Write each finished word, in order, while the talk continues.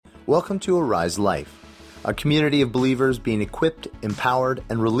Welcome to Arise Life, a community of believers being equipped, empowered,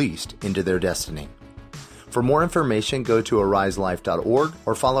 and released into their destiny. For more information, go to ariselife.org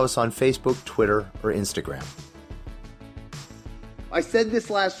or follow us on Facebook, Twitter, or Instagram. I said this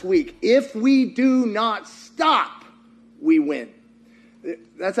last week. If we do not stop, we win.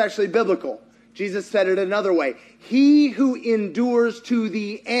 That's actually biblical. Jesus said it another way. He who endures to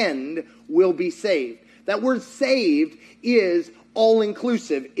the end will be saved. That word saved is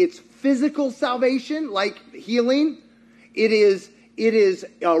all-inclusive. It's physical salvation, like healing. It is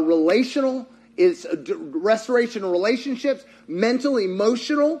relational. It's restoration of relationships, mental,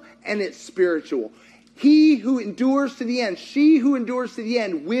 emotional, and it's spiritual. He who endures to the end, she who endures to the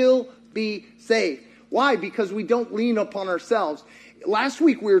end will be saved. Why? Because we don't lean upon ourselves. Last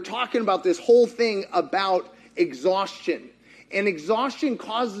week we were talking about this whole thing about exhaustion. And exhaustion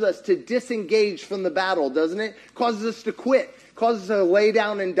causes us to disengage from the battle, doesn't it? Causes us to quit. Causes us to lay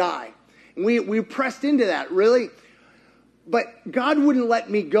down and die. And we pressed into that, really. But God wouldn't let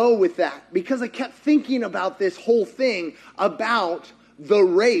me go with that because I kept thinking about this whole thing about the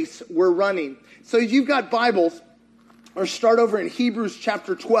race we're running. So if you've got Bibles, or start over in Hebrews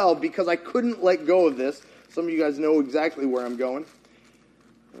chapter 12 because I couldn't let go of this. Some of you guys know exactly where I'm going.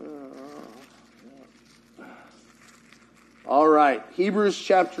 All right, Hebrews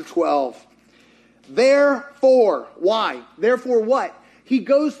chapter 12. Therefore, why? Therefore what? He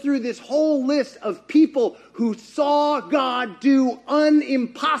goes through this whole list of people who saw God do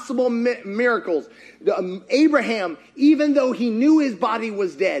unimpossible miracles. Abraham, even though he knew his body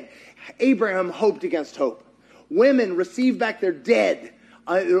was dead, Abraham hoped against hope. Women received back their dead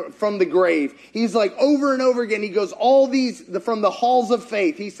from the grave. He's like over and over again. He goes all these from the halls of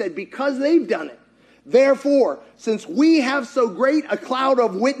faith. He said, because they've done it. Therefore, since we have so great a cloud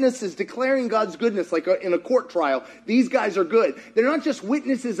of witnesses declaring God's goodness, like in a court trial, these guys are good. They're not just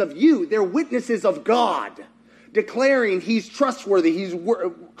witnesses of you. They're witnesses of God, declaring he's trustworthy. He's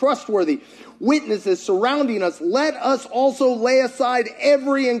trustworthy. Witnesses surrounding us. Let us also lay aside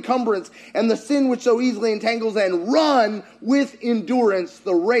every encumbrance and the sin which so easily entangles and run with endurance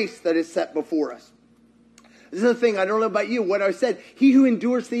the race that is set before us. This is the thing, I don't know about you, what I said, he who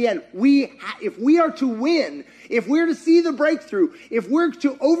endures to the end. If we are to win, if we're to see the breakthrough, if we're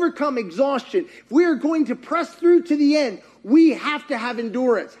to overcome exhaustion, if we are going to press through to the end, we have to have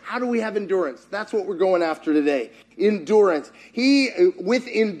endurance. How do we have endurance? That's what we're going after today. Endurance. With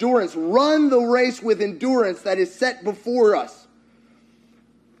endurance, run the race with endurance that is set before us.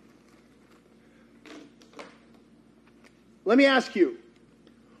 Let me ask you,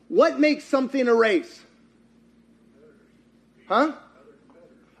 what makes something a race? Huh?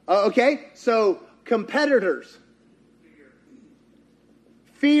 Okay, so competitors.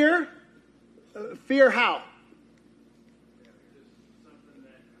 Fear. Fear how?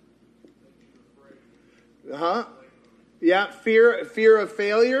 Yeah, fear of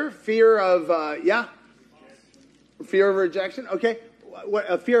failure, fear of fear of rejection. Okay,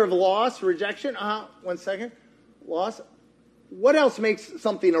 a fear of loss, rejection. 1 second, loss. What else makes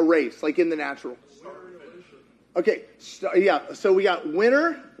something a race, like in the natural? Okay, so we got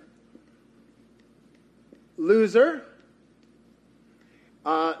winner, loser,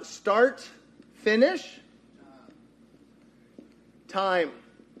 start, finish, time,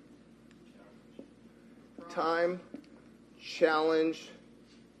 challenge.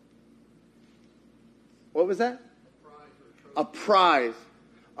 What was that? A prize.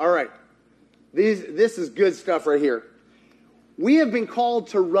 All right, this is good stuff right here. We have been called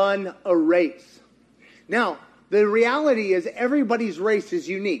to run a race. Now, the reality is everybody's race is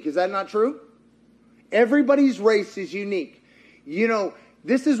unique. Is that not true? Everybody's race is unique. You know,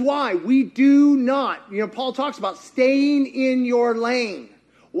 this is why we do not, Paul talks about staying in your lane.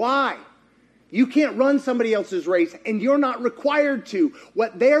 Why? You can't run somebody else's race, and you're not required to.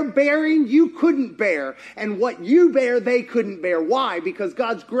 What they're bearing, you couldn't bear. And what you bear, they couldn't bear. Why? Because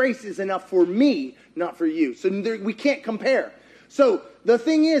God's grace is enough for me, not for you. So we can't compare. So the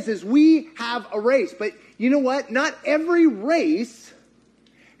thing is we have a race. But you know what? Not every race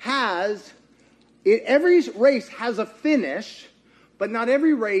has a finish, but not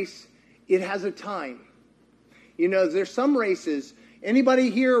every race, it has a time. There's some races.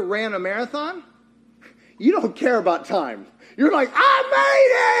 Anybody here ran a marathon? You don't care about time. You're like,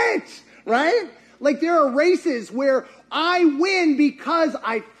 I made it! Right? Like there are races where I win because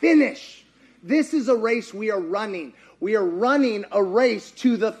I finish. This is a race we are running. We are running a race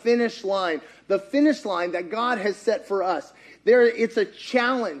to the finish line. The finish line that God has set for us. It's a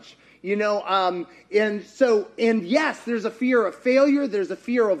challenge. And yes, there's a fear of failure. There's a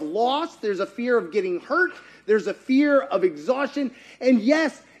fear of loss. There's a fear of getting hurt. There's a fear of exhaustion. And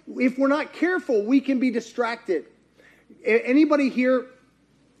yes, if we're not careful, we can be distracted. Anybody here,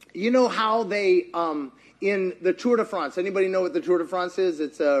 you know how they, in the Tour de France, anybody know what the Tour de France is?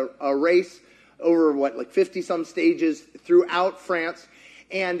 It's a race over, like 50-some stages throughout France,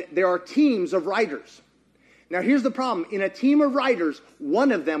 and there are teams of riders. Now, here's the problem. In a team of riders,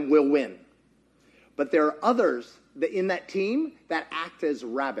 one of them will win. But there are others in that team that act as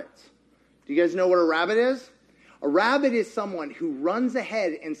rabbits. Do you guys know what a rabbit is? A rabbit is someone who runs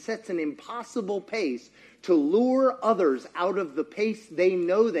ahead and sets an impossible pace to lure others out of the pace they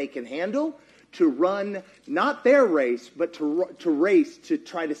know they can handle, to run not their race, but to race to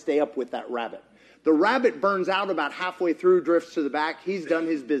try to stay up with that rabbit. The rabbit burns out about halfway through, drifts to the back. He's done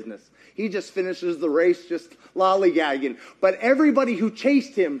his business. He just finishes the race just lollygagging. But everybody who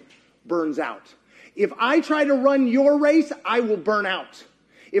chased him burns out. If I try to run your race, I will burn out.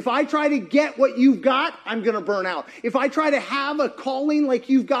 If I try to get what you've got, I'm going to burn out. If I try to have a calling like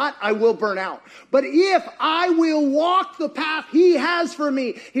you've got, I will burn out. But if I will walk the path he has for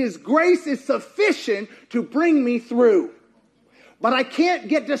me, his grace is sufficient to bring me through. But I can't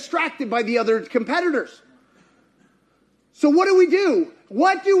get distracted by the other competitors. So what do we do?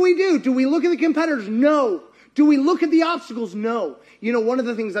 What do we do? Do we look at the competitors? No. Do we look at the obstacles? No. You know, one of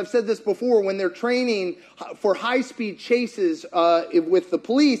the things, I've said this before, when they're training for high-speed chases with the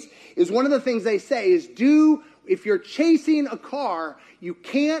police, is one of the things they say is if you're chasing a car, you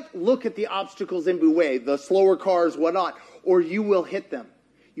can't look at the obstacles in the way, the slower cars, whatnot, or you will hit them.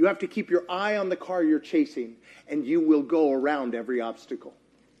 You have to keep your eye on the car you're chasing, and you will go around every obstacle.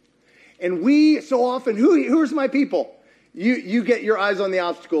 And we, so often, who's my people? You get your eyes on the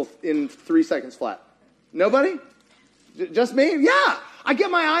obstacle in 3 seconds flat. Nobody? Just me? Yeah. I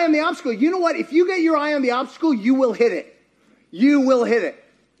get my eye on the obstacle. You know what? If you get your eye on the obstacle, you will hit it. You will hit it.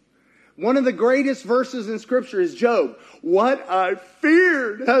 One of the greatest verses in Scripture is Job. What I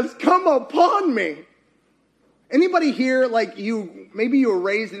feared has come upon me. Anybody here, like maybe you were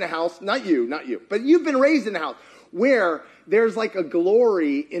raised in a house, not you, but you've been raised in a house where there's like a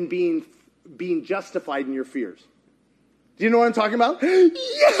glory in being justified in your fears. Do you know what I'm talking about? Yeah,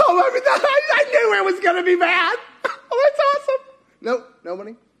 I knew it was going to be bad. Oh, that's awesome. No,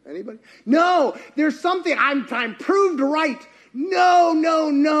 nobody? Anybody? No, there's something. I'm proved right.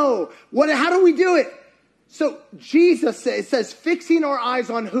 No. How do we do it? So Jesus says, fixing our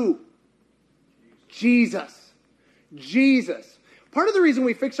eyes on who? Jesus. Part of the reason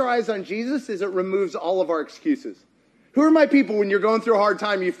we fix our eyes on Jesus is it removes all of our excuses. Who are my people when you're going through a hard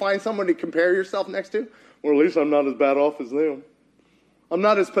time, you find someone to compare yourself next to? Well, at least I'm not as bad off as them. I'm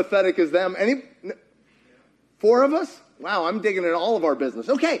not as pathetic as them. Four of us? Wow, I'm digging in all of our business.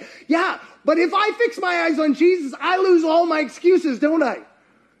 Okay, yeah, but if I fix my eyes on Jesus, I lose all my excuses, don't I?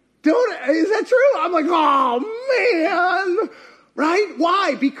 Is that true? I'm like, oh, man. Right?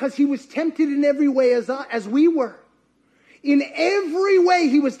 Why? Because he was tempted in every way as we were. In every way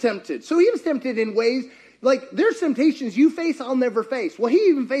he was tempted. So he was tempted in ways, like there's temptations you face I'll never face. Well, he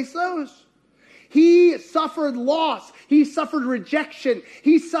even faced those. He suffered loss. He suffered rejection.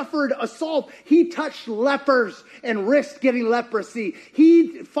 He suffered assault. He touched lepers and risked getting leprosy.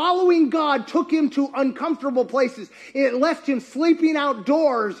 Following God, took him to uncomfortable places. It left him sleeping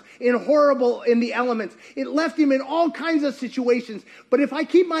outdoors in the elements. It left him in all kinds of situations. But if I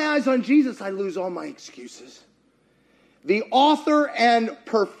keep my eyes on Jesus, I lose all my excuses. The author and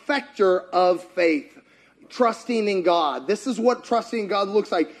perfecter of faith, trusting in God. This is what trusting in God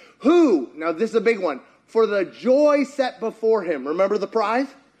looks like. Who, now this is a big one, for the joy set before him. Remember the prize?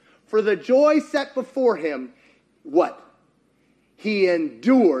 For the joy set before him, what? He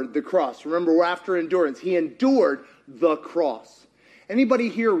endured the cross. Remember, we're after endurance. He endured the cross. Anybody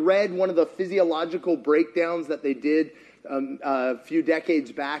here read one of the physiological breakdowns that they did a few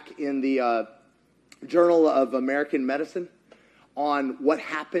decades back in the Journal of American Medicine on what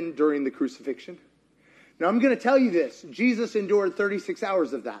happened during the crucifixion? Now, I'm going to tell you this. Jesus endured 36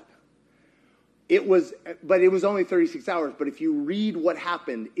 hours of that. It was only 36 hours. But if you read what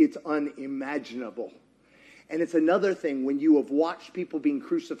happened, it's unimaginable. And it's another thing when you have watched people being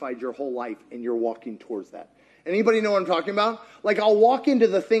crucified your whole life and you're walking towards that. Anybody know what I'm talking about? Like I'll walk into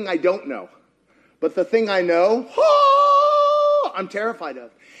the thing I don't know. But the thing I know, I'm terrified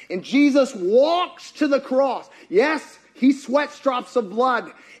of. And Jesus walks to the cross. Yes, he sweats drops of blood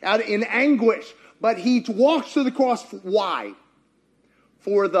out in anguish. But he walks to the cross. Why?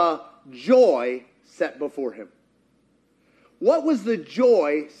 For the joy set before him. What was the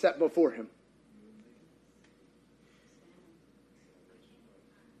joy set before him?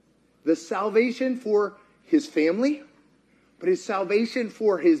 The salvation for his family, but his salvation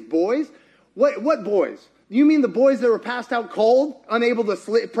for his boys. What boys? You mean the boys that were passed out cold, unable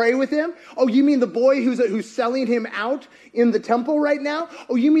to pray with him? Oh, you mean the boy who's selling him out in the temple right now?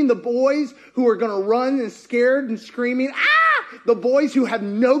 Oh, you mean the boys who are going to run and scared and screaming, ah! The boys who have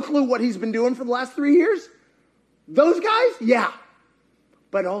no clue what he's been doing for the last 3 years? Those guys? Yeah.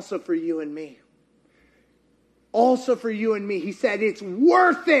 But also for you and me. Also for you and me. He said it's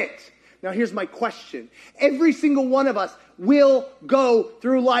worth it. Now here's my question. Every single one of us will go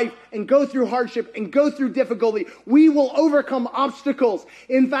through life and go through hardship and go through difficulty. We will overcome obstacles.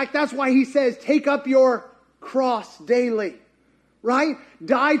 In fact, that's why he says, take up your cross daily. Right?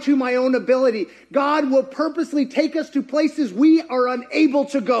 Die to my own ability. God will purposely take us to places we are unable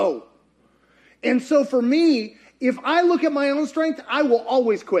to go. And so for me, if I look at my own strength, I will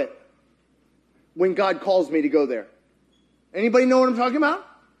always quit when God calls me to go there. Anybody know what I'm talking about?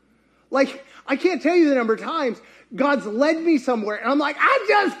 Like, I can't tell you the number of times God's led me somewhere, and I'm like, I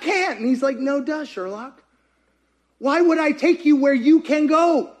just can't. And he's like, no, duh, Sherlock. Why would I take you where you can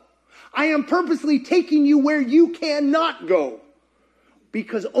go? I am purposely taking you where you cannot go.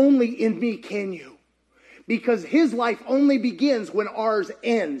 Because only in me can you. Because his life only begins when ours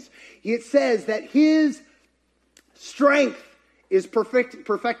ends. It says that his strength is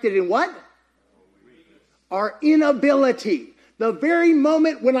perfected in what? Our inability. The very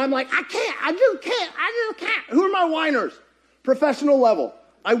moment when I'm like, I just can't. Who are my whiners? Professional level.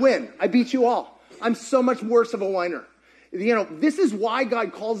 I win. I beat you all. I'm so much worse of a whiner. You know, this is why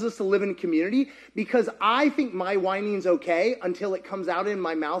God calls us to live in community, because I think my whining's okay until it comes out in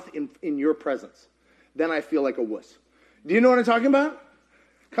my mouth in your presence. Then I feel like a wuss. Do you know what I'm talking about?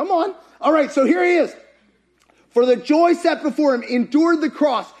 Come on. All right, so here he is. For the joy set before him, endured the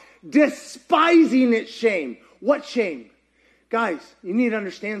cross, despising its shame. What shame? Guys, you need to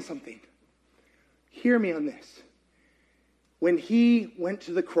understand something. Hear me on this. When he went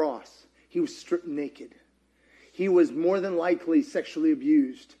to the cross, he was stripped naked. He was more than likely sexually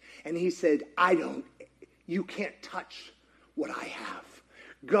abused. And he said, you can't touch what I have.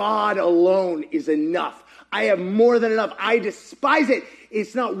 God alone is enough. I have more than enough. I despise it.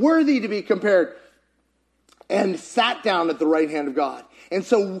 It's not worthy to be compared. And sat down at the right hand of God. And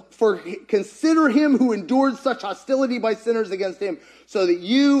so consider him who endured such hostility by sinners against him, so that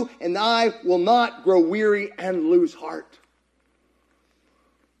you and I will not grow weary and lose heart.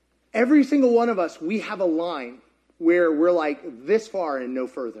 Every single one of us, we have a line where we're like this far and no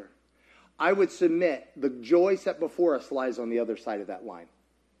further. I would submit the joy set before us lies on the other side of that line.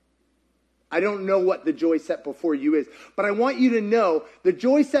 I don't know what the joy set before you is, but I want you to know the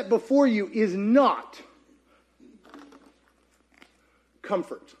joy set before you is not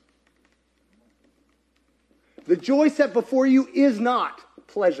comfort. The joy set before you is not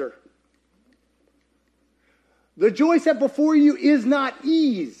pleasure. The joy set before you is not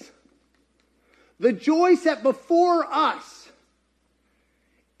ease. The joy set before us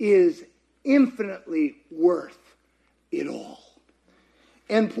is infinitely worth it all.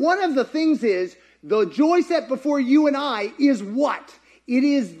 And one of the things is, the joy set before you and I is what? It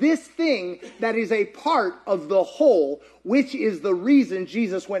is this thing that is a part of the whole, which is the reason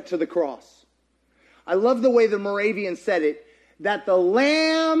Jesus went to the cross. I love the way the Moravian said it, that the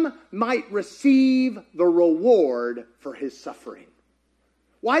Lamb might receive the reward for his suffering.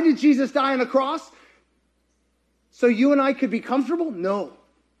 Why did Jesus die on a cross? So you and I could be comfortable? No.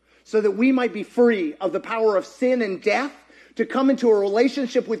 So that we might be free of the power of sin and death, to come into a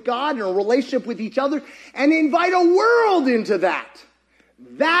relationship with God and a relationship with each other, and invite a world into that.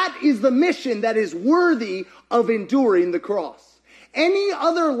 That is the mission that is worthy of enduring the cross. Any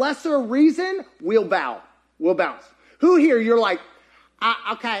other lesser reason, we'll bow. We'll bounce. Who here, you're like,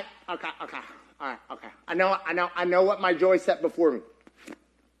 okay. All right, okay. I know what my joy set before me.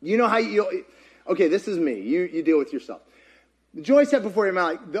 You know how okay, this is me. You deal with yourself. The joy set before you,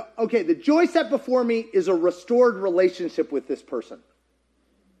 I'm like, the joy set before me is a restored relationship with this person.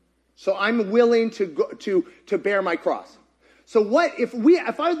 So I'm willing to bear my cross. So what if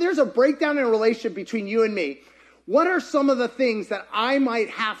there's a breakdown in a relationship between you and me, what are some of the things that I might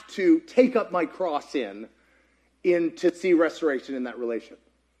have to take up my cross in to see restoration in that relationship?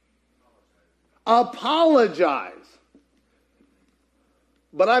 Apologize.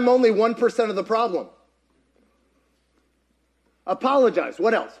 But I'm only 1% of the problem. Apologize.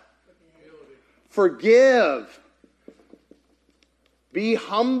 What else? Forgive. Be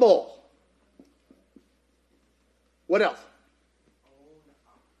humble. What else?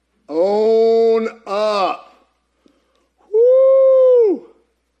 Own up. Woo!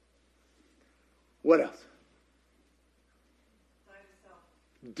 What else?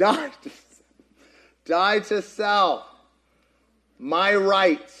 Die to self. My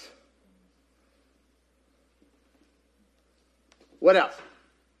rights. What else?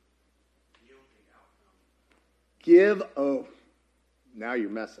 Now you're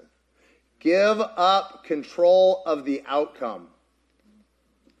messing. Give up control of the outcome.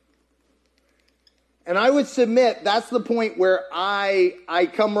 And I would submit that's the point where I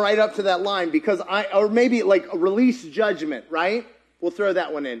come right up to that line, because or maybe like a release judgment, right? We'll throw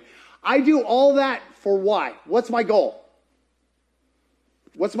that one in. I do all that for why? What's my goal?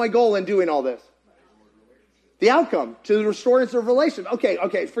 What's my goal in doing all this? The outcome, to the restoration of relation.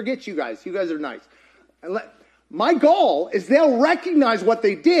 Okay, forget you guys. You guys are nice. My goal is they'll recognize what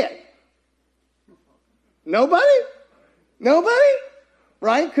they did. Nobody?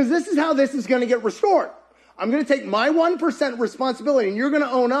 Right? Because this is how this is going to get restored. I'm going to take my 1% responsibility, and you're going to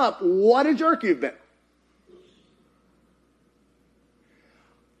own up what a jerk you've been.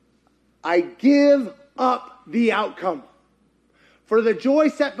 I give up the outcome. For the joy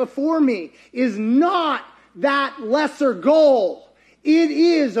set before me is not that lesser goal. It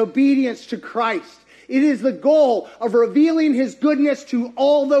is obedience to Christ. It is the goal of revealing his goodness to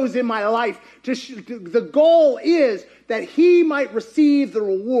all those in my life. The goal is that he might receive the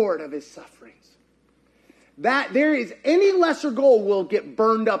reward of his sufferings. That there is any lesser goal will get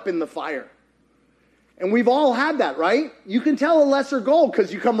burned up in the fire. And we've all had that, right? You can tell a lesser goal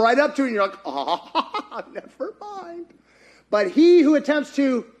because you come right up to it and you're like, oh, never mind. But he who attempts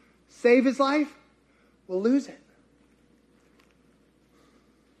to save his life will lose it.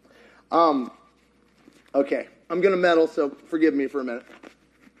 Okay, I'm going to meddle, so forgive me for a minute.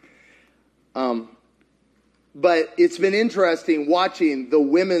 But it's been interesting watching the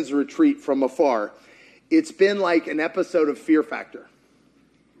women's retreat from afar. It's been like an episode of Fear Factor.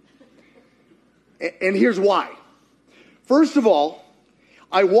 And here's why. First of all,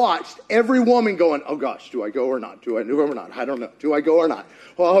 I watched every woman going, oh gosh, do I go or not? Do I go or not? I don't know. Do I go or not?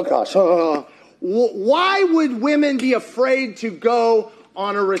 Oh gosh. Why would women be afraid to go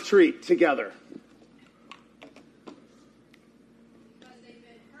on a retreat together?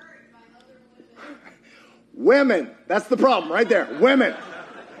 Women. That's the problem right there. Women.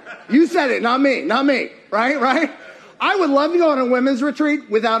 You said it, not me. Right? I would love to go on a women's retreat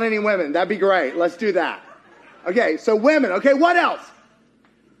without any women. That'd be great. Let's do that. Okay, so women. Okay, what else?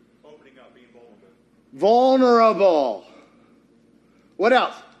 Opening up, being vulnerable. Vulnerable. What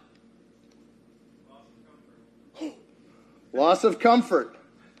else? Loss of comfort.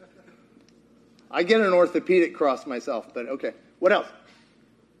 I get an orthopedic cross myself, but okay. What else?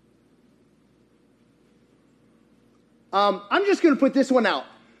 I'm just going to put this one out.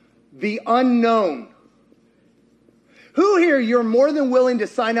 The unknown. Who here, you're more than willing to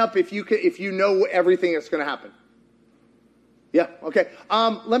sign up if you know everything that's going to happen? Yeah, okay.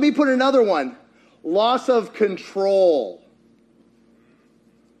 Let me put another one. Loss of control.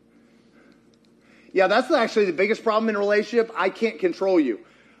 Yeah, that's actually the biggest problem in a relationship. I can't control you.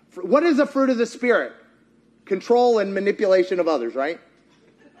 What is the fruit of the Spirit? Control and manipulation of others, right?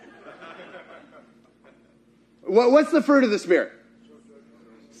 What's the fruit of the Spirit?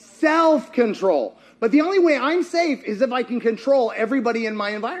 Self-control. But the only way I'm safe is if I can control everybody in my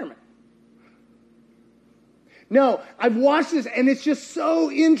environment. No, I've watched this, and it's just so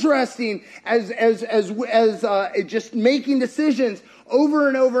interesting as just making decisions over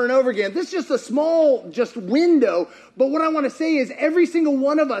and over and over again. This is just a small window, but what I want to say is every single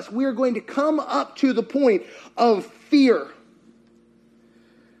one of us, we are going to come up to the point of fear.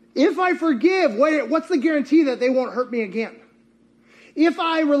 If I forgive, what's the guarantee that they won't hurt me again? If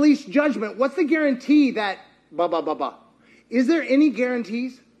I release judgment, what's the guarantee that Is there any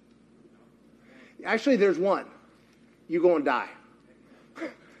guarantees? Actually, there's one. You're going to die.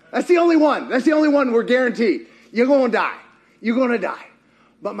 That's the only one. That's the only one we're guaranteed. You're going to die. You're going to die.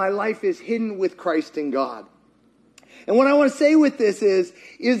 But my life is hidden with Christ in God. And what I want to say with this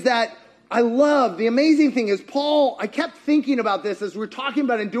is that I love, the amazing thing is Paul, I kept thinking about this as we're talking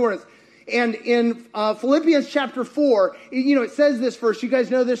about endurance. And in Philippians chapter 4, it says this verse. You guys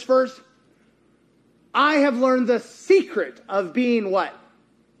know this verse? I have learned the secret of being what?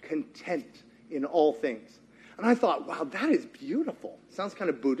 Content in all things. And I thought, wow, that is beautiful. Sounds kind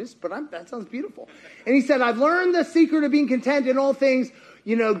of Buddhist, but that sounds beautiful. And he said, I've learned the secret of being content in all things,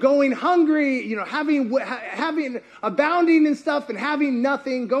 going hungry, having abounding in stuff and having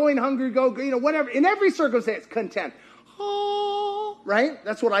nothing, going hungry, whatever. In every circumstance, content. Oh, right?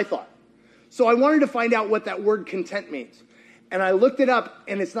 That's what I thought. So I wanted to find out what that word content means. And I looked it up,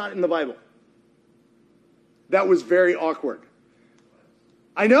 and it's not in the Bible. That was very awkward.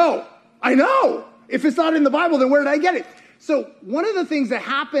 I know. If it's not in the Bible, then where did I get it? So one of the things that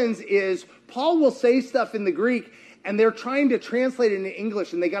happens is Paul will say stuff in the Greek, and they're trying to translate it into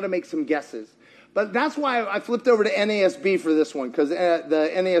English, and they got to make some guesses. But that's why I flipped over to NASB for this one, because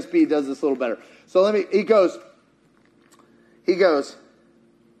the NASB does this a little better. So he goes,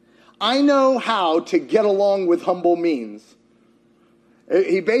 I know how to get along with humble means.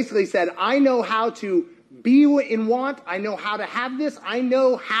 He basically said, I know how to be in want. I know how to have this. I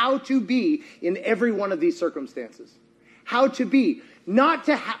know how to be in every one of these circumstances. How to be. Not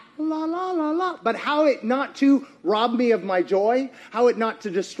to have, but how it not to rob me of my joy. How it not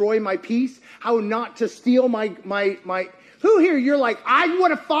to destroy my peace. How not to steal my. Who here you're like, I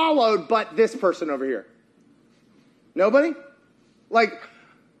would have followed, but this person over here. Nobody? Like,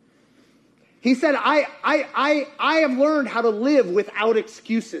 he said, I have learned how to live without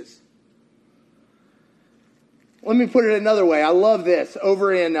excuses. Let me put it another way. I love this.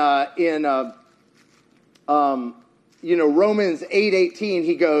 Over in Romans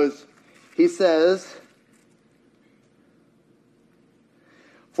 8:18, he says,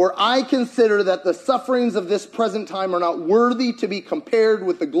 for I consider that the sufferings of this present time are not worthy to be compared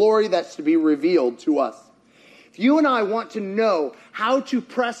with the glory that's to be revealed to us. If you and I want to know how to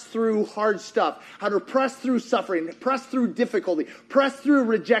press through hard stuff, how to press through suffering, press through difficulty, press through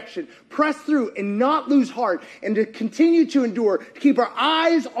rejection, press through and not lose heart, and to continue to endure, to keep our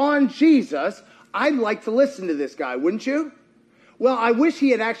eyes on Jesus, I'd like to listen to this guy, wouldn't you? Well, I wish he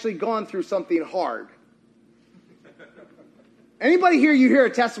had actually gone through something hard. Anybody here, you hear a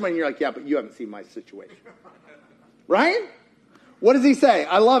testimony and you're like, yeah, but you haven't seen my situation. Right? What does he say?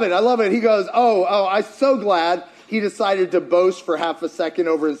 I love it. He goes, I'm so glad he decided to boast for half a second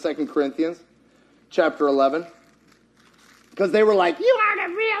over in 2 Corinthians chapter 11. Because they were like, you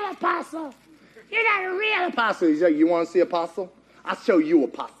aren't a real apostle. You're not a real apostle. He's like, you want to see apostle? I'll show you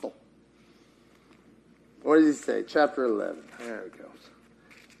apostle. What does he say? Chapter 11. There it goes.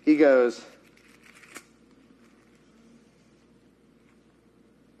 He goes,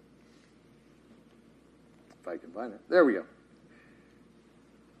 if I can find it. There we go.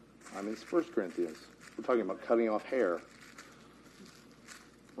 I'm in 1 Corinthians. We're talking about cutting off hair.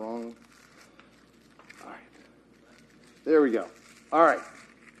 Wrong. All right. There we go. All right.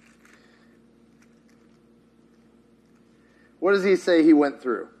 What does he say he went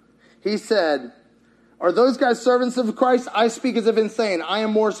through? He said, are those guys servants of Christ? I speak as if insane. I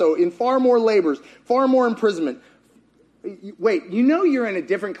am more so. In far more labors, far more imprisonment. Wait, you know you're in a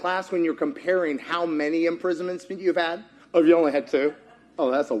different class when you're comparing how many imprisonments you've had? Oh, you only had 2? Oh,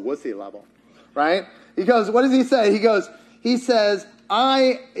 that's a wussy level, right? He goes, what does he say? He says,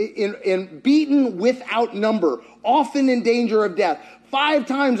 I, in beaten without number, often in danger of death. 5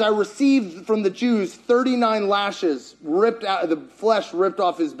 times I received from the Jews 39 lashes, ripped out, the flesh ripped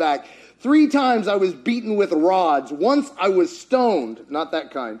off his back. 3 times I was beaten with rods. Once I was stoned, not that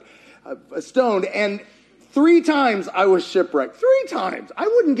kind, stoned, and 3 times I was shipwrecked. 3 times. I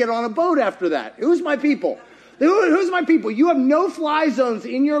wouldn't get on a boat after that. Who's my people? Who's my people? You have no fly zones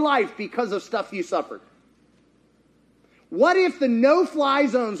in your life because of stuff you suffered. What if the no-fly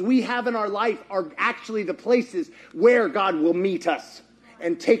zones we have in our life are actually the places where God will meet us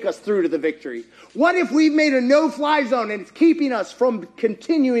and take us through to the victory? What if we've made a no-fly zone and it's keeping us from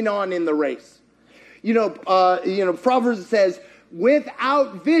continuing on in the race? Proverbs says,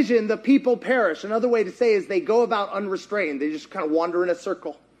 without vision, the people perish. Another way to say is they go about unrestrained. They just kind of wander in a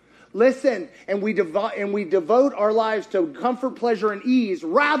circle. Listen, and we devote our lives to comfort, pleasure, and ease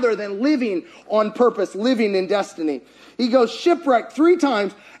rather than living on purpose, living in destiny. He goes shipwrecked 3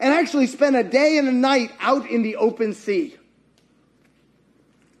 times and actually spent a day and a night out in the open sea.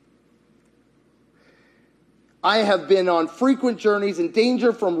 I have been on frequent journeys in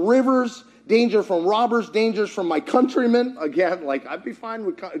danger from rivers, danger from robbers, dangers from my countrymen. Again, like I'd be fine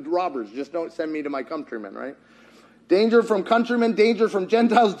with robbers. Just don't send me to my countrymen, right? Danger from countrymen, danger from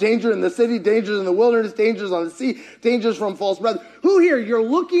Gentiles, danger in the city, dangers in the wilderness, dangers on the sea, dangers from false brothers. Who here, you're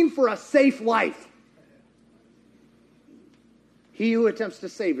looking for a safe life? He who attempts to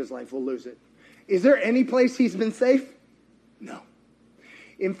save his life will lose it. Is there any place he's been safe? No.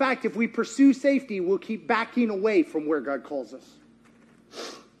 In fact, if we pursue safety, we'll keep backing away from where God calls us.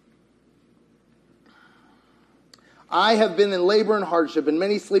 I have been in labor and hardship, and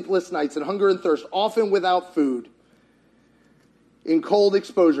many sleepless nights, and hunger and thirst, often without food, in cold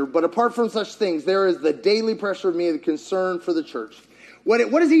exposure. But apart from such things, there is the daily pressure of me, the concern for the church. What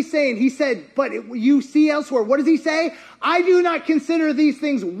is he saying? He said, you see elsewhere, what does he say? I do not consider these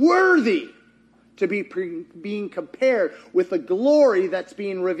things worthy to be being compared with the glory that's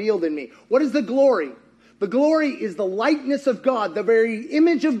being revealed in me. What is the glory? The glory is the likeness of God, the very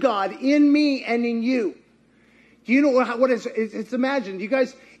image of God in me and in you. Do you know what it's imagined? You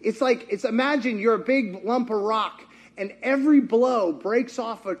guys, it's imagine you're a big lump of rock and every blow breaks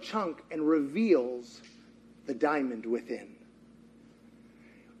off a chunk and reveals the diamond within.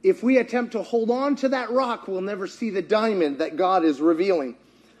 If we attempt to hold on to that rock, we'll never see the diamond that God is revealing.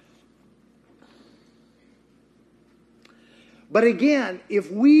 But again,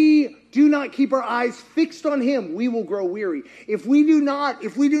 if we do not keep our eyes fixed on him, we will grow weary. If we do not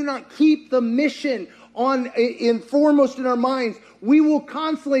keep the mission in foremost in our minds, we will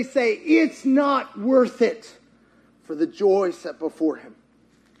constantly say, it's not worth it for the joy set before him.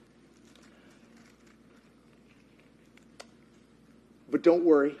 But don't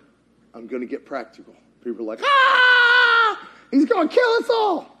worry, I'm going to get practical. People are like, he's going to kill us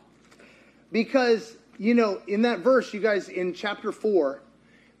all. Because, in that verse, you guys, in chapter 4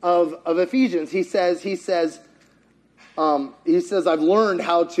 of Ephesians, he says, I've learned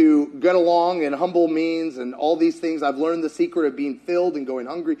how to get along and humble means and all these things. I've learned the secret of being filled and going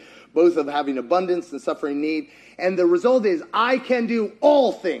hungry, both of having abundance and suffering need. And the result is I can do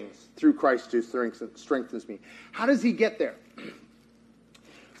all things through Christ who strengthens me. How does he get there?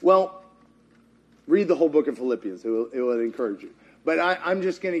 Well, read the whole book of Philippians. It will encourage you. But I'm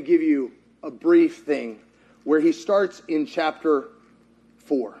just going to give you a brief thing where he starts in chapter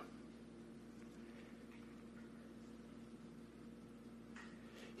 4.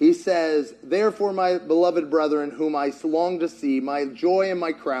 He says, therefore, my beloved brethren, whom I long to see, my joy and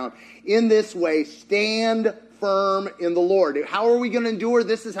my crown, in this way stand firm in the Lord. How are we going to endure?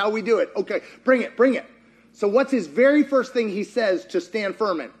 This is how we do it. Okay, bring it. So what's his very first thing he says to stand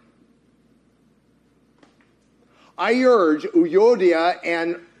firm in? I urge Euodia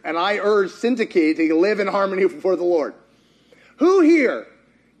and I urge Syntyche to live in harmony before the Lord. Who here,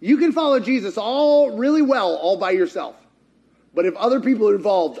 you can follow Jesus all really well all by yourself. But if other people are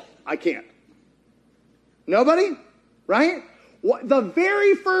involved, I can't. Nobody? Right? The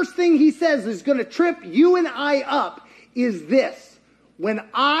very first thing he says is going to trip you and I up is this. When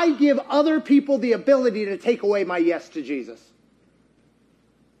I give other people the ability to take away my yes to Jesus.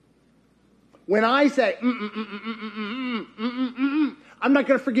 When I say, I'm not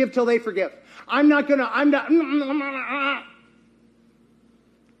going to forgive till they forgive.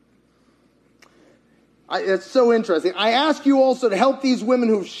 It's so interesting. I ask you also to help these women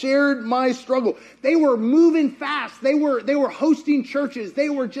who've shared my struggle. They were moving fast. They were hosting churches.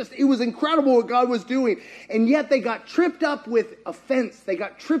 It was incredible what God was doing. And yet they got tripped up with offense. They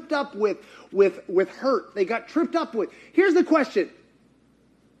got tripped up with hurt. They got tripped up with. Here's the question.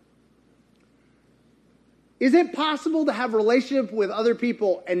 Is it possible to have a relationship with other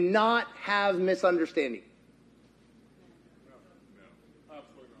people and not have misunderstanding? No,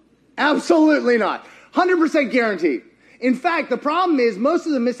 absolutely not. Absolutely not. 100% guaranteed. In fact, the problem is most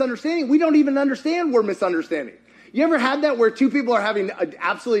of the misunderstanding, we don't even understand we're misunderstanding. You ever had that where two people are having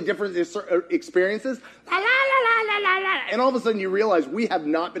absolutely different experiences? La, la, la, la, la, la, and all of a sudden you realize we have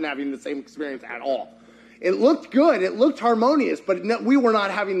not been having the same experience at all. It looked good. It looked harmonious, but no, we were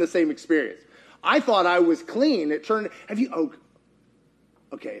not having the same experience. I thought I was clean. It turned, have you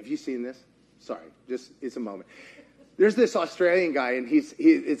seen this? Sorry, it's a moment. There's this Australian guy, and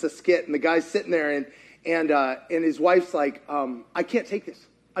it's a skit, and the guy's sitting there, and his wife's like, I can't take this.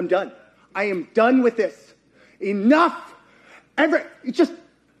 I'm done. I am done with this. Enough. There's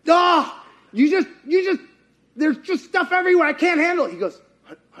just stuff everywhere. I can't handle it. He goes,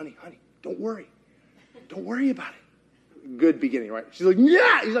 honey, don't worry. Don't worry about it. Good beginning, right? She's like,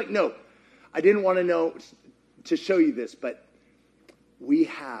 yeah. He's like, no. I didn't want to show you this, but we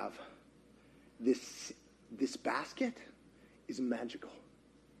have this basket is magical.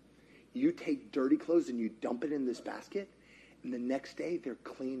 You take dirty clothes and you dump it in this basket, and the next day they're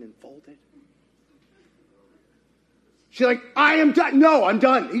clean and folded. She's like, I am done. No, I'm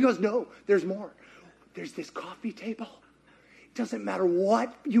done. He goes, no, there's more. There's this coffee table. It doesn't matter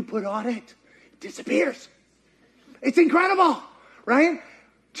what you put on it. It disappears. It's incredible, right?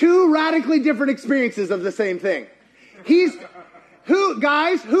 Two radically different experiences of the same thing.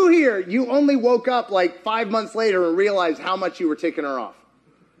 Who here, you only woke up like 5 months later and realized how much you were ticking her off?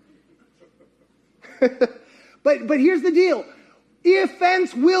 But here's the deal.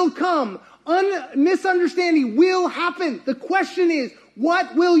 Offense will come. Misunderstanding will happen. The question is,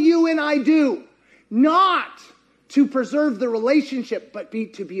 what will you and I do? Not to preserve the relationship, but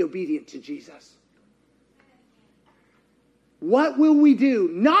to be obedient to Jesus. What will we do?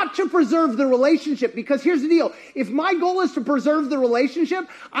 Not to preserve the relationship, because here's the deal. If my goal is to preserve the relationship,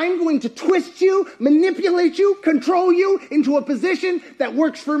 I'm going to twist you, manipulate you, control you into a position that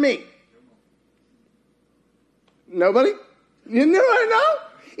works for me. Nobody? You know?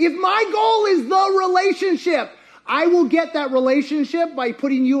 If my goal is the relationship, I will get that relationship by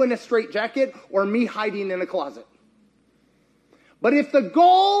putting you in a straitjacket or me hiding in a closet. But if the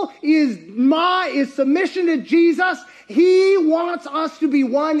goal is submission to Jesus, he wants us to be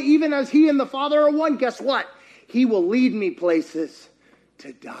one, even as he and the Father are one. Guess what? He will lead me places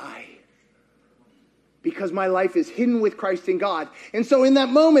to die, because my life is hidden with Christ in God. And so in that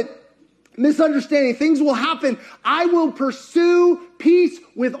moment, misunderstanding, things will happen. I will pursue peace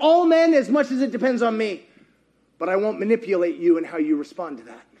with all men as much as it depends on me. But I won't manipulate you in how you respond to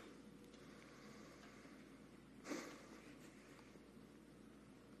that.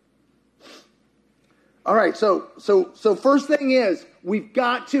 All right, so first thing is, we've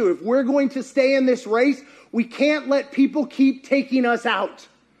got to, if we're going to stay in this race, we can't let people keep taking us out.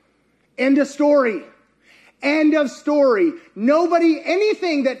 End of story. End of story. Nobody,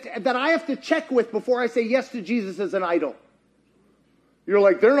 anything that I have to check with before I say yes to Jesus is an idol. You're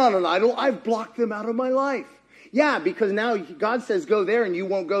like, they're not an idol. I've blocked them out of my life. Yeah, because now God says go there and you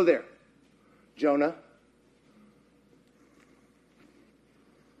won't go there. Jonah.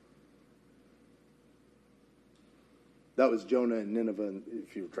 That was Jonah and Nineveh,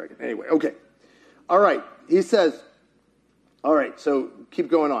 if you were tracking. Anyway, okay. All right. He says, all right, so keep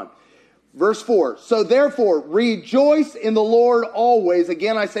going on. Verse 4, so therefore, rejoice in the Lord always.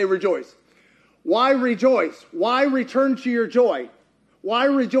 Again, I say rejoice. Why rejoice? Why return to your joy? Why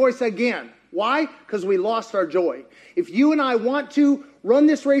rejoice again? Why? Because we lost our joy. If you and I want to run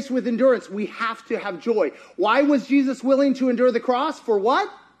this race with endurance, we have to have joy. Why was Jesus willing to endure the cross? For what?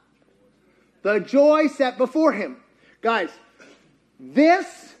 The joy set before him. Guys,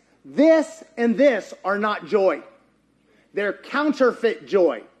 this, and this are not joy. They're counterfeit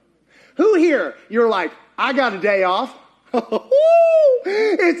joy. Who here, you're like, I got a day off.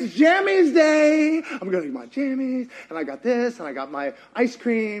 It's Jammies Day. I'm going to eat my jammies. And I got this. And I got my ice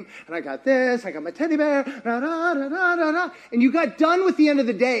cream. And I got this. I got my teddy bear. Da, da, da, da, da, da. And you got done with the end of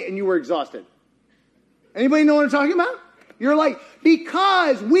the day and you were exhausted. Anybody know what I'm talking about? You're like,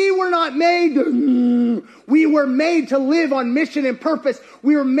 because we were not made to, we were made to live on mission and purpose.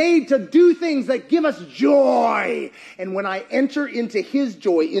 We were made to do things that give us joy. And when I enter into his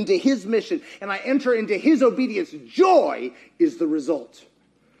joy, into his mission, and I enter into his obedience, joy is the result.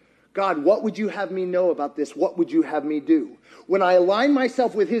 God, what would you have me know about this? What would you have me do? When I align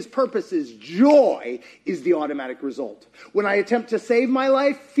myself with his purposes, joy is the automatic result. When I attempt to save my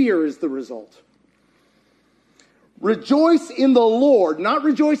life, fear is the result. Rejoice in the Lord, not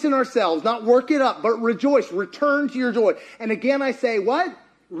rejoice in ourselves, not work it up, but rejoice, return to your joy. And again, I say, what?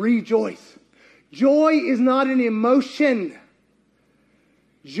 Rejoice. Joy is not an emotion.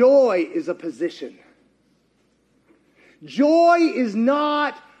 Joy is a position. Joy is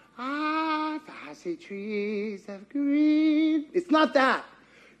not, passy trees of green. It's not that.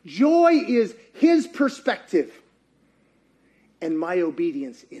 Joy is his perspective and my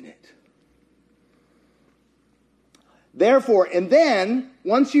obedience in it. Therefore, and then,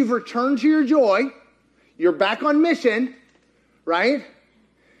 once you've returned to your joy, you're back on mission, right?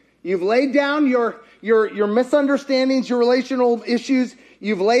 You've laid down your misunderstandings, your relational issues.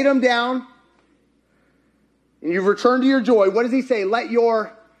 You've laid them down. And you've returned to your joy. What does he say? Let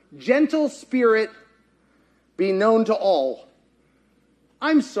your gentle spirit be known to all.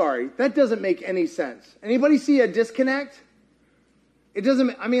 I'm sorry, that doesn't make any sense. Anybody see a disconnect? It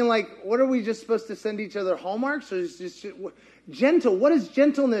doesn't, I mean, like, what are we just supposed to send each other hallmarks? Or is just gentle? What does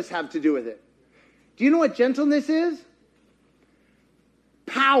gentleness have to do with it? Do you know what gentleness is?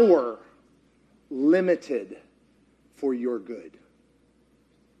 Power limited for your good.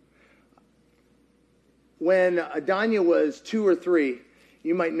 When Danya was 2 or 3,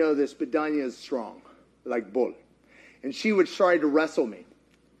 you might know this, but Danya is strong, like bull. And she would try to wrestle me.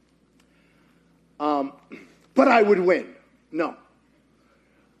 But I would win. No.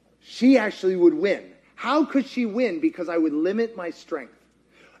 She actually would win. How could she win? Because I would limit my strength.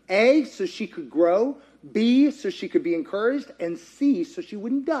 A, so she could grow. B, so she could be encouraged. And C, so she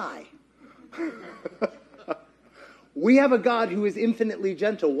wouldn't die. We have a God who is infinitely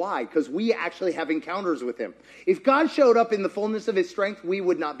gentle. Why? Because we actually have encounters with him. If God showed up in the fullness of his strength, we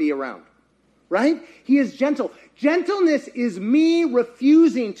would not be around. Right? He is gentle. Gentleness is me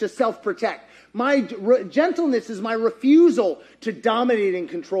refusing to self-protect. My gentleness is my refusal to dominate and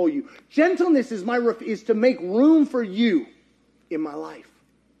control you. Gentleness is is to make room for you in my life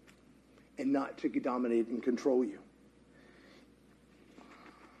and not to dominate and control you.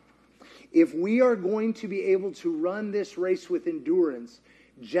 If we are going to be able to run this race with endurance,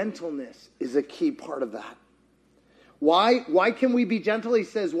 gentleness is a key part of that. Why? Why can we be gentle? He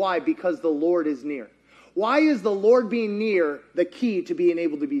says, why? Because the Lord is near. Why is the Lord being near the key to being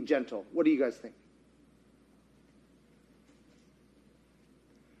able to be gentle? What do you guys think?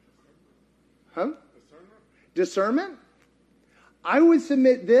 Huh? Discernment? I would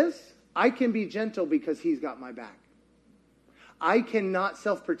submit this. I can be gentle because he's got my back. I cannot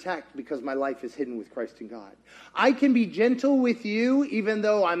self-protect because my life is hidden with Christ in God. I can be gentle with you even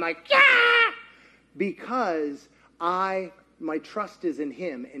though I'm like, yeah, because my trust is in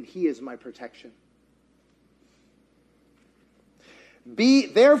him and he is my protection.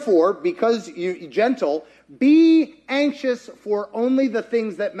 Therefore, because you're gentle, be anxious for only the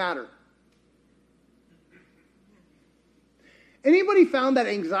things that matter. Anybody found that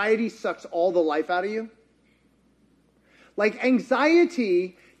anxiety sucks all the life out of you? Like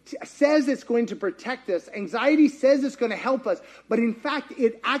anxiety says it's going to protect us. Anxiety says it's going to help us. But in fact,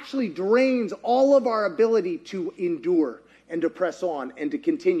 it actually drains all of our ability to endure and to press on and to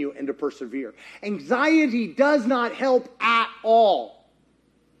continue and to persevere. Anxiety does not help at all.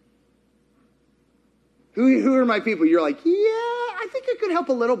 Who are my people? You're like, yeah, I think it could help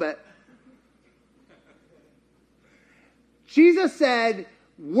a little bit. Jesus said,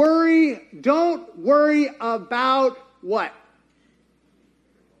 don't worry about what?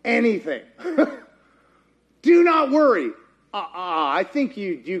 Anything. Do not worry. I think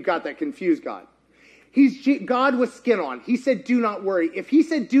you got that confused, God. God with skin on. He said, do not worry. If he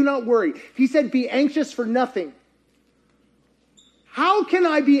said, do not worry, if he said, be anxious for nothing, how can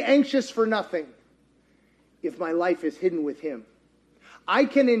I be anxious for nothing if my life is hidden with him? I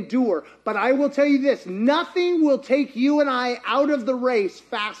can endure, but I will tell you this, nothing will take you and I out of the race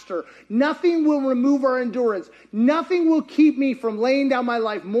faster. Nothing will remove our endurance. Nothing will keep me from laying down my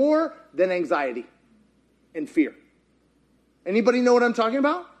life more than anxiety and fear. Anybody know what I'm talking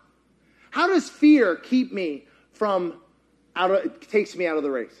about? How does fear keep me from takes me out of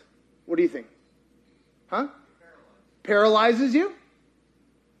the race? What do you think? Huh? Paralyzes you?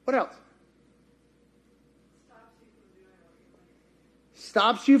 What else?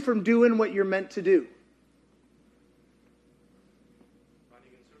 Stops you from doing what you're meant to do.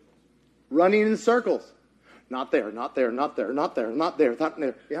 Running in circles. Not there, not there, not there, not there, not there, not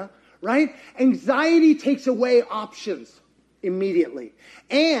there. Yeah? Right? Anxiety takes away options immediately.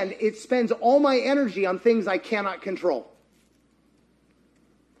 And it spends all my energy on things I cannot control.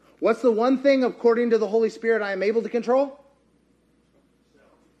 What's the one thing, according to the Holy Spirit, I am able to control?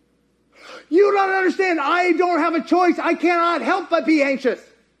 You don't understand. I don't have a choice. I cannot help but be anxious.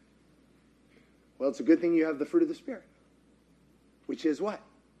 Well, it's a good thing you have the fruit of the Spirit, which is what?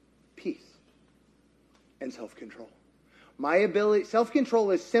 Peace and self-control.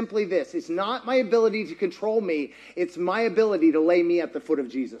 Self-control is simply this. It's not my ability to control me. It's my ability to lay me at the foot of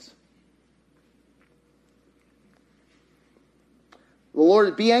Jesus. The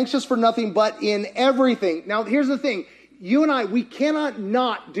Lord, be anxious for nothing, but in everything. Now, here's the thing. You and I, we cannot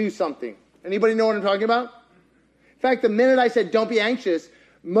not do something. Anybody know what I'm talking about? In fact, the minute I said don't be anxious,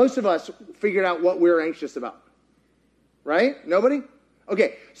 most of us figured out what we're anxious about. Right? Nobody?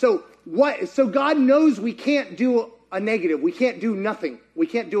 Okay, so God knows we can't do a negative. We can't do nothing. We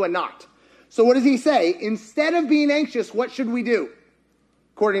can't do a not. So what does he say? Instead of being anxious, what should we do?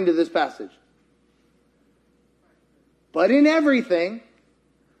 According to this passage. But in everything,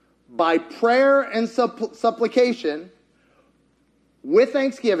 by prayer and supplication, with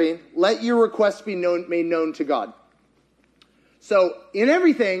thanksgiving, let your requests be made known to God. So, in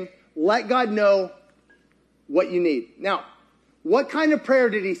everything, let God know what you need. Now, what kind of prayer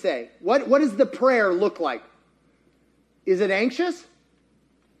did he say? What does the prayer look like? Is it anxious?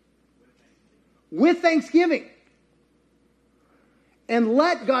 With thanksgiving. And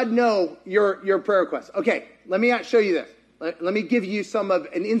let God know your prayer requests. Okay, let me show you this. Let me give you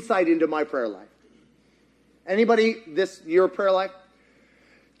an insight into my prayer life. Anybody, your prayer life?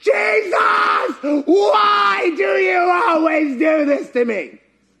 Jesus, why do you always do this to me?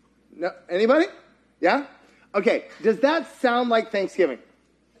 No, anybody? Yeah? Okay, does that sound like Thanksgiving?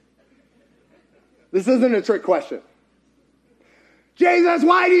 This isn't a trick question. Jesus,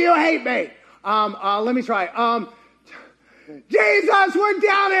 why do you hate me? Let me try. Jesus, we're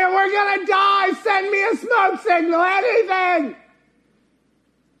down here. We're going to die. Send me a smoke signal, anything.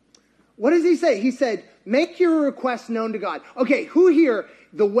 What does he say? He said, make your request known to God. Okay, who here,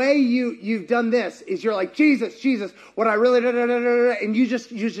 the way you've done this is you're like, Jesus, what I really, and you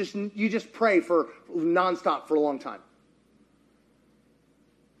just pray for nonstop for a long time.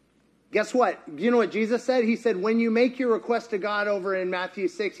 Guess what? You know what Jesus said? He said, when you make your request to God over in Matthew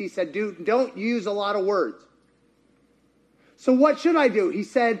 6, he said, don't use a lot of words. So what should I do? He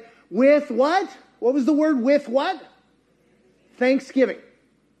said, with what? What was the word? With what? Thanksgiving.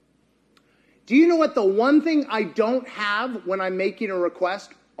 Do you know what the one thing I don't have when I'm making a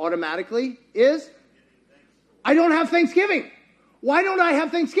request automatically is? I don't have Thanksgiving. Why don't I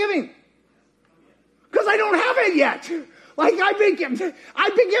have Thanksgiving? Because I don't have it yet. Like, I've been giving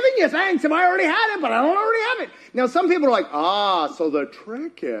you thanks if I already had it, but I don't already have it. Now, some people are like, so the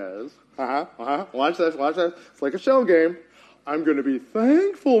trick is, watch this. It's like a shell game. I'm going to be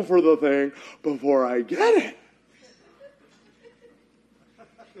thankful for the thing before I get it.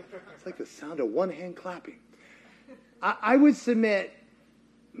 It's like the sound of one hand clapping. I would submit,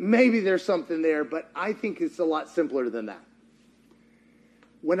 maybe there's something there, but I think it's a lot simpler than that.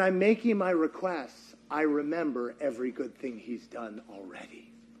 When I'm making my requests, I remember every good thing he's done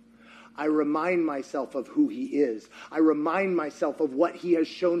already. I remind myself of who he is. I remind myself of what he has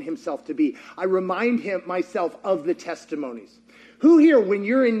shown himself to be. I remind myself of the testimonies. Who here, when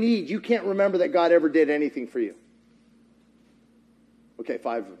you're in need, you can't remember that God ever did anything for you? Okay,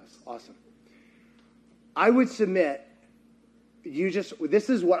 5 of us. Awesome. I would submit, this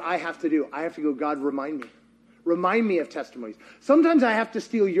is what I have to do. I have to go, God, remind me. Remind me of testimonies. Sometimes I have to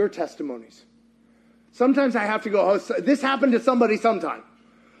steal your testimonies. Sometimes I have to go, this happened to somebody sometime.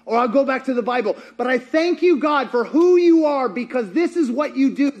 Or I'll go back to the Bible. But I thank you, God, for who you are, because this is what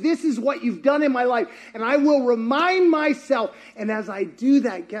you do. This is what you've done in my life. And I will remind myself. And as I do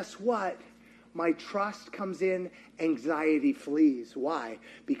that, guess what? My trust comes in, anxiety flees. Why?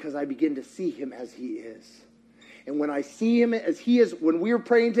 Because I begin to see him as he is. And when I see him as he is, when we were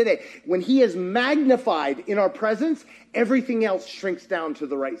praying today, when he is magnified in our presence, everything else shrinks down to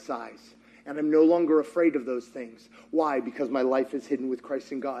the right size. And I'm no longer afraid of those things. Why? Because my life is hidden with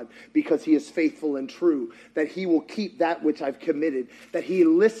Christ in God. Because he is faithful and true. That he will keep that which I've committed. That he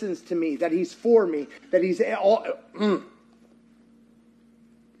listens to me. That he's for me. That he's all...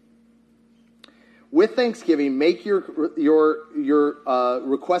 With thanksgiving, make your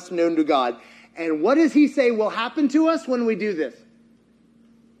request known to God. And what does he say will happen to us when we do this?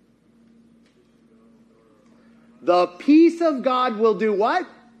 The peace of God will do what?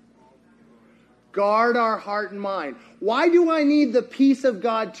 Guard our heart and mind. Why do I need the peace of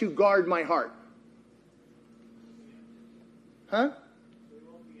God to guard my heart?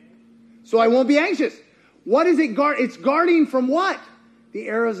 So I won't be anxious. What is it guard? It's guarding from what? The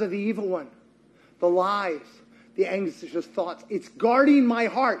arrows of the evil one. The lies. The anxious thoughts. It's guarding my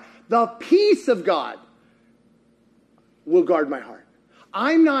heart. The peace of God will guard my heart.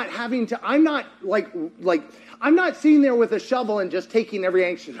 I'm not sitting there with a shovel and just taking every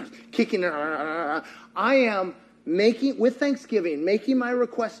anxious, kicking it. I am making, with thanksgiving, making my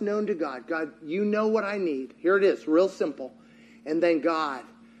request known to God. God, you know what I need. Here it is, real simple. And then God,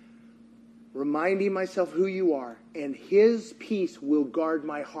 reminding myself who you are, and his peace will guard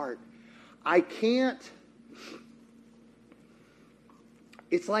my heart.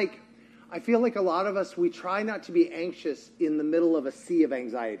 It's like, I feel like a lot of us, we try not to be anxious in the middle of a sea of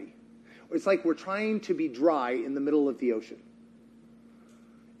anxiety. It's like we're trying to be dry in the middle of the ocean.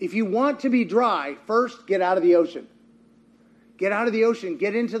 If you want to be dry, first get out of the ocean. Get out of the ocean.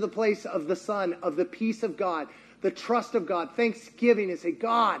 Get into the place of the sun, of the peace of God, the trust of God, thanksgiving, and say,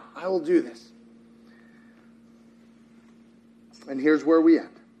 God, I will do this. And here's where we end.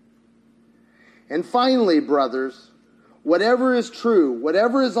 And finally, brothers, whatever is true,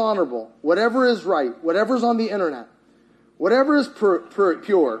 whatever is honorable, whatever is right, whatever is on the internet, whatever is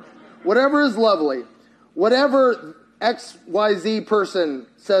pure, whatever is lovely, whatever XYZ person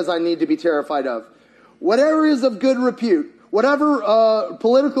says I need to be terrified of, whatever is of good repute, whatever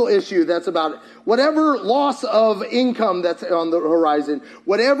political issue that's about it, whatever loss of income that's on the horizon,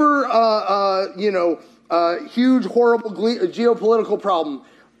 whatever, huge, horrible geopolitical problem.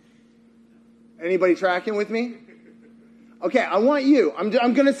 Anybody tracking with me? Okay, I want you. I'm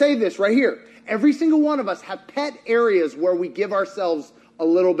going to say this right here. Every single one of us have pet areas where we give ourselves a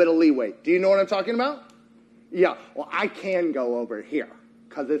little bit of leeway. Do you know what I'm talking about? Yeah. Well, I can go over here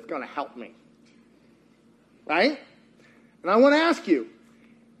because it's going to help me. Right? And I want to ask you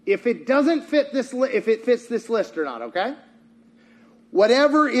if it doesn't fit this, if it fits this list or not. Okay.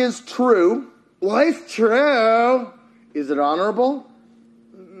 Whatever is true. Well, it's true. Is it honorable?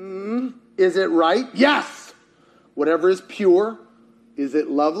 Is it right? Yes. Whatever is pure. Is it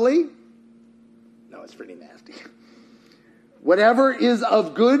lovely? No, it's pretty nasty. Whatever is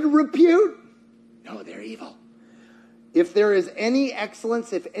of good repute? No, they're evil. If there is any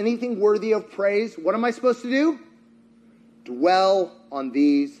excellence, if anything worthy of praise, what am I supposed to do? Dwell on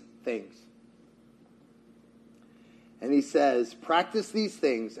these things. And he says, practice these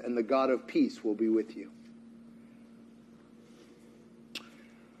things and the God of peace will be with you.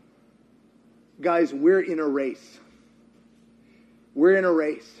 Guys, we're in a race. We're in a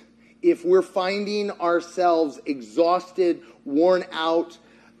race. If we're finding ourselves exhausted, worn out,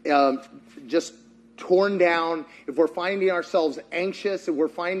 just torn down, if we're finding ourselves anxious, if we're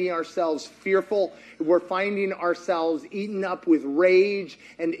finding ourselves fearful, if we're finding ourselves eaten up with rage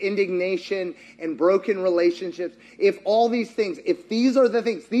and indignation and broken relationships, if all these things, if these are the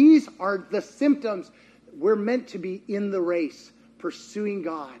things, these are the symptoms, we're meant to be in the race, pursuing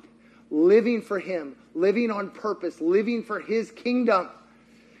God, living for Him, living on purpose, living for His kingdom.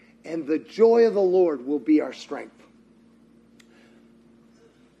 And the joy of the Lord will be our strength.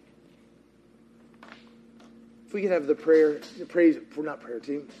 If we could have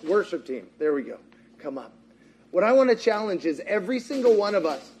worship team. There we go. Come up. What I want to challenge is every single one of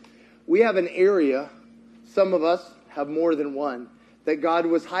us, we have an area, some of us have more than one, that God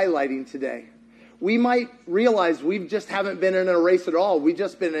was highlighting today. We might realize we just haven't been in a race at all. We've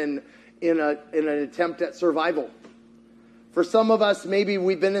just been in an attempt at survival. For some of us, maybe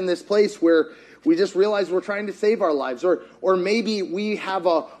we've been in this place where we just realize we're trying to save our lives. Or maybe we have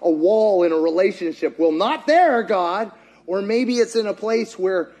a wall in a relationship. Well, not there, God. Or maybe it's in a place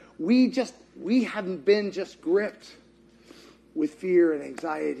where we haven't been just gripped with fear and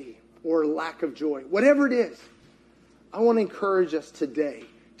anxiety or lack of joy. Whatever it is, I want to encourage us today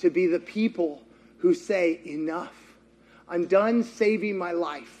to be the people who say, enough. I'm done saving my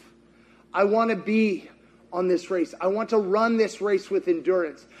life. I want to be on this race. I want to run this race with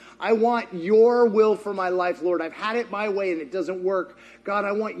endurance. I want your will for my life, Lord. I've had it my way and it doesn't work. God,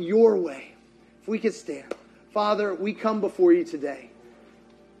 I want your way. If we could stand. Father, we come before you today.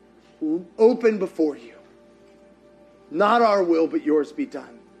 Open before you. Not our will, but yours be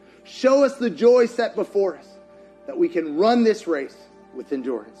done. Show us the joy set before us, that we can run this race with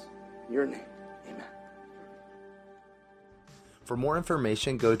endurance. In your name, amen. For more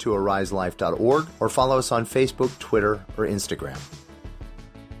information, go to ariselife.org or follow us on Facebook, Twitter, or Instagram.